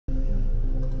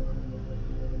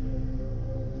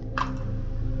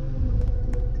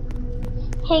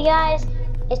Hey guys,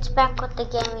 it's back with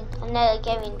another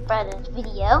Gaming Brothers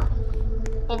video,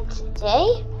 and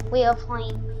today we are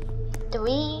playing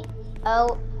 3008.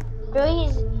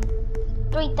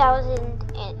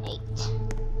 It's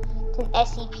an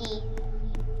SCP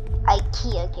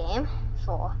IKEA game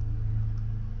for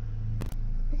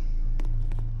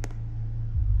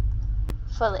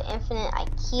the infinite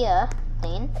IKEA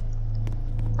thing.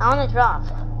 I wanna drop.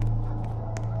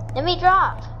 Let me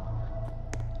drop.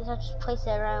 I'll just place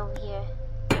it right over here.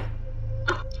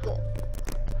 Good.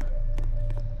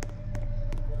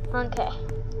 Okay.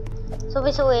 So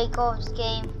basically, the goal of this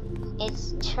game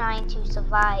is trying to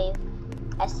survive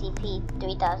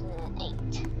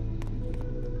SCP-3008.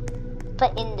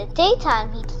 But in the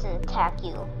daytime, he doesn't attack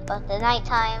you. But the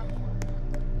nighttime,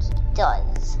 he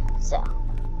does. So,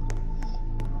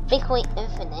 basically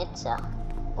infinite. So,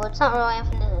 well, it's not really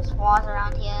infinite. There's walls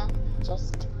around here.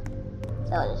 Just so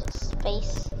there's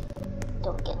space.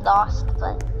 Don't get lost,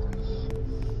 but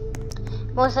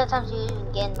most of the times you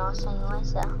even get lost anyway,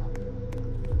 so.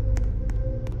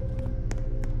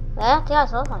 Yeah, I think I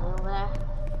saw something over there.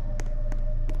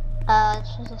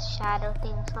 It's just a shadow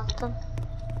thing or something.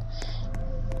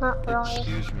 Not really.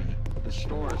 Excuse me, the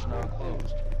store is now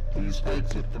closed. Please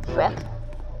exit the building.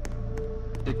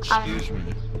 Excuse me,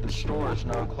 the store is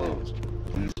now closed.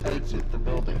 Please exit the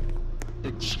building.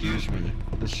 Excuse me,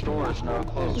 the store is now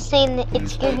closed. He's saying that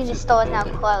excuse me, the store is now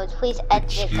closed. Please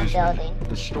exit the building.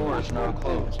 The store is now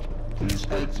closed. Please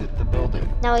exit the building.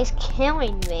 Now he's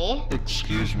killing me.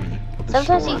 Excuse me.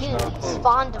 Sometimes you can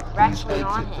spawn directly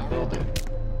on him.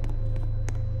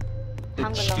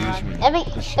 I'm gonna run.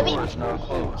 The store is now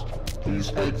closed.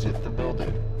 Please exit the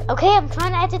building. Okay, I'm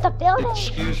trying to exit the building.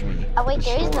 Excuse me. Oh wait,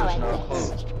 there is no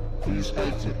exit. Please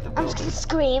exit the building. I'm just gonna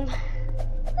scream.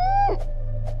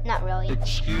 Not really.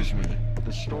 Excuse me.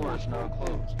 The store is now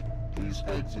closed. Please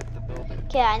exit the building.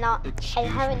 Okay, I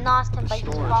haven't lost him, but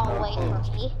he's far away from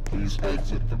me. Please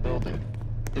exit the building.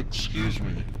 Excuse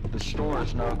me. The store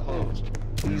is now closed.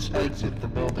 Please exit the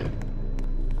building.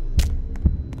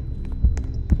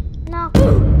 No,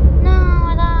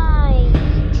 I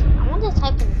died. I want to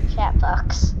type in the chat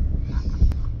box.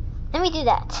 Let me do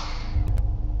that.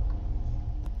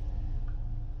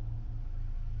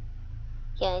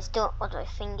 Yeah, let's do it with my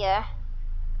finger.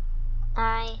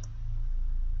 I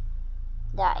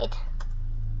died.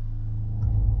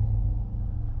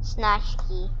 Snatch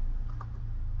key.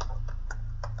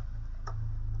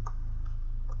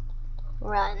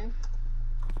 Run.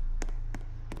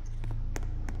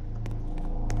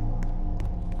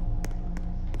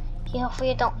 Okay, hopefully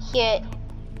you don't hear it.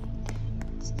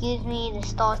 Excuse me, the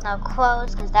store is now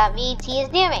closed, because that means he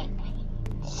is near me.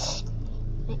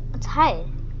 Let's hide.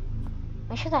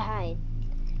 Where should I hide?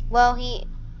 Well, he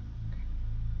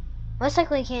most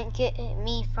likely can't get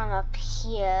me from up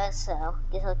here, so I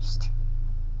guess I'll just.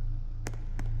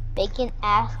 They can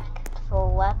ask for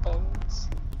weapons.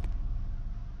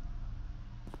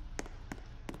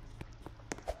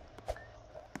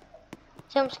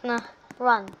 So I'm just gonna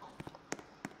run.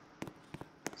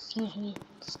 Excuse me,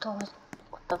 the store is.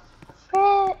 What the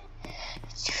frick?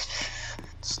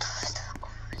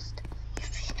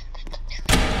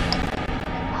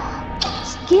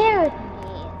 Scared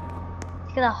me.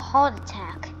 It's got a heart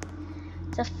attack.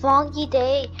 It's a foggy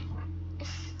day.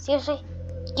 Seriously?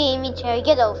 Gaming chair,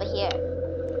 get over here.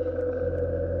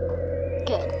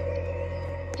 Good.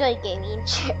 Good gaming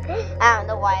chair. I don't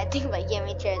know why I think my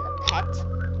gaming chair is a pet,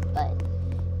 but.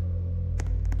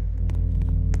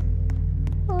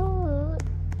 Ooh.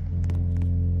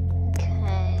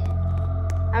 Okay.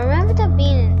 I remember there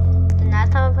being the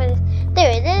last time I played this.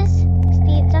 There it is. It's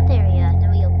the exact area.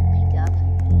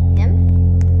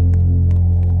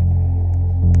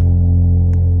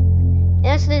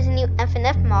 So there's a new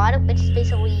FNF mod, which is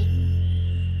basically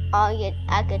all your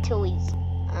Agatili's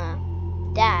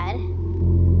dad.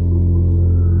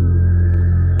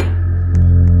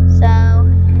 So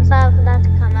I'm excited for that to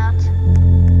come out,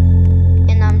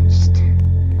 and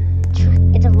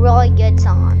it's a really good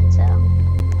song. So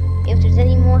if there's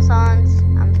any more songs,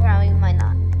 I'm probably might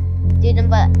not do them,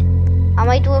 but I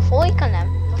might do a full week on them.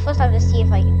 But first, I have to see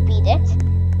if I can beat it,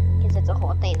 because it's a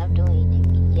whole thing of doing a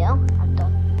video. I have to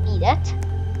beat it.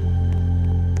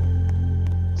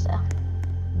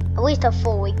 At least a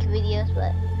full week videos,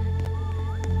 but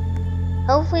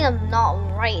hopefully I'm not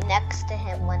right next to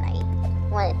him when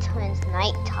it turns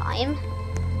nighttime.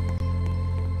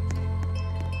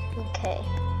 Okay.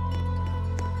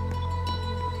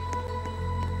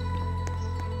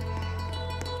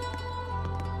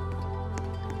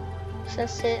 So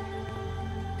sit.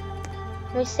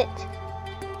 Let me sit.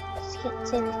 Let's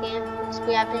sit in this game. Let's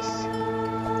grab this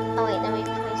Oh wait, let me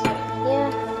place it here.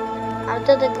 I'm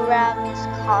gonna grab this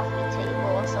coffee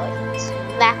table so I can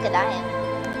smack it at him.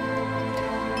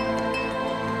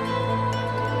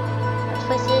 Let's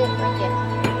place it right here.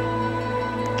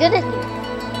 Good as new.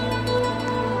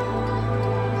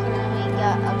 So then we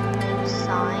got a blue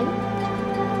sign.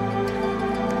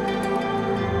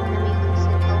 Then we place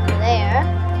it over there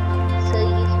so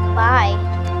you can buy.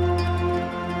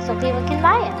 So people can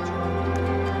buy it.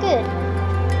 Good.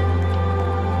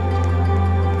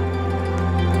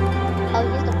 Oh,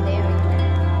 he's the very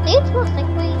good. It's most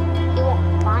likely he won't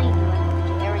find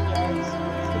what area is. So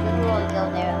we can really go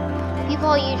there. People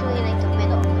are usually in like the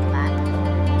middle of the map.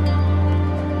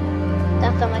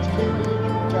 That's how much people usually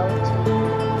go to.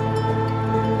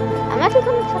 I'm actually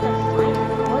gonna try to find him.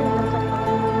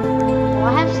 Well, I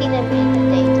have seen him in the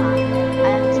daytime, but I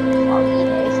haven't seen him for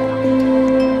either, so.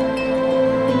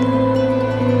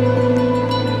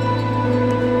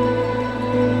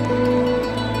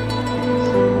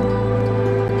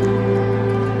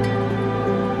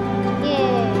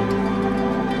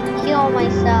 Heal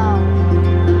myself.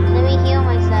 Let me heal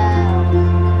myself.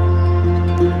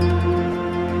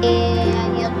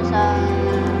 And heal myself.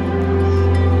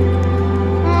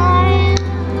 I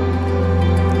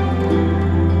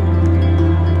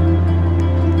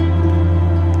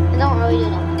don't really do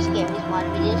that much scary mod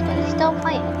videos, but I still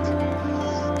play it.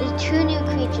 There's 2 new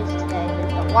creatures today.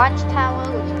 There's the Watchtower,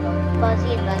 which is really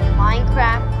fuzzy, and then the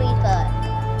Minecraft creeper.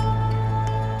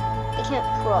 I can't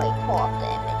probably pull up the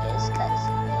images because.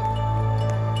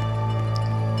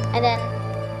 And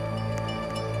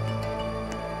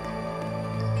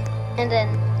then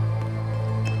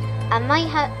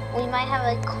we might have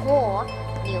a cool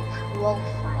new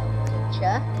profile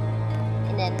picture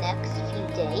in the next few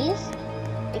days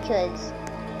because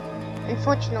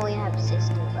unfortunately I have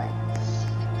 60, but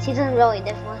she doesn't really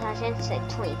difficult chance. It's like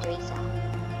 23, so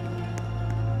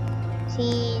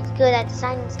she's good at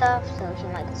designing stuff, so she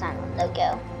might design a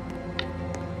logo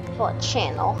for a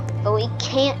channel, but we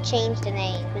can't change the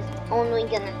name. It's only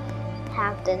gonna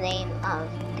have the name of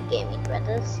the Gaming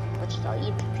Brothers, which is our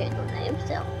YouTube channel name.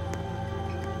 So,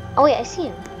 oh wait, I see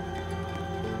him.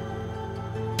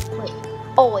 Wait,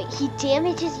 oh wait, he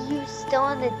damages you still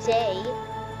on the day.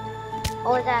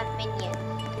 Or that minion?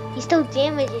 He still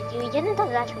damages you. He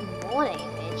does actually more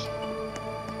damage,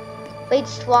 but he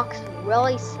just walks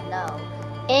really slow.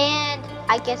 And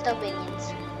I guess the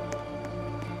minions.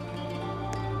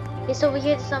 It's over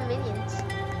here to some minions.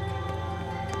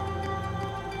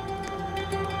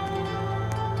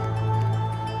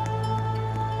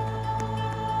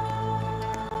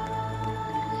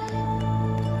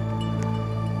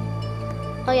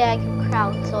 Oh yeah, I can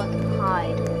crouch so I can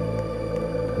hide.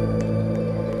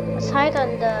 Let's hide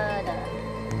under the...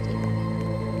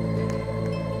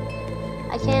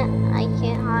 I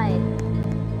can't hide.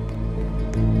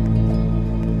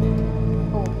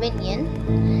 Oh, minion.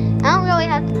 I don't really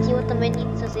have to deal with the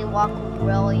minions as they walk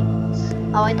really.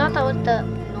 Oh, I thought that was the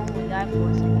normal guy for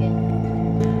a second.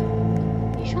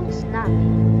 You're trying to snap me.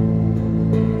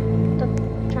 Stop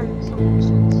trying to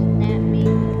snap me.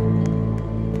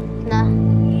 Nah.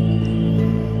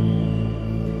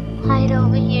 Hide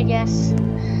over here, yes.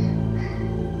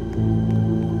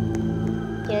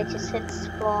 Yeah, just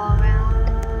explore around.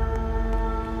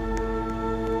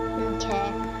 Okay.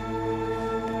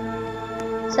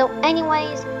 So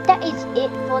anyways, that is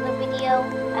it for the video.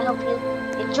 I hope you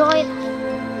enjoyed,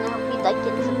 and I hope you liked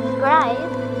it and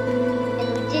subscribe. And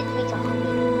we did reach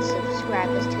 100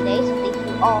 subscribers today, so thank you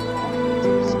all for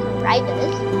 100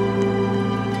 subscribers.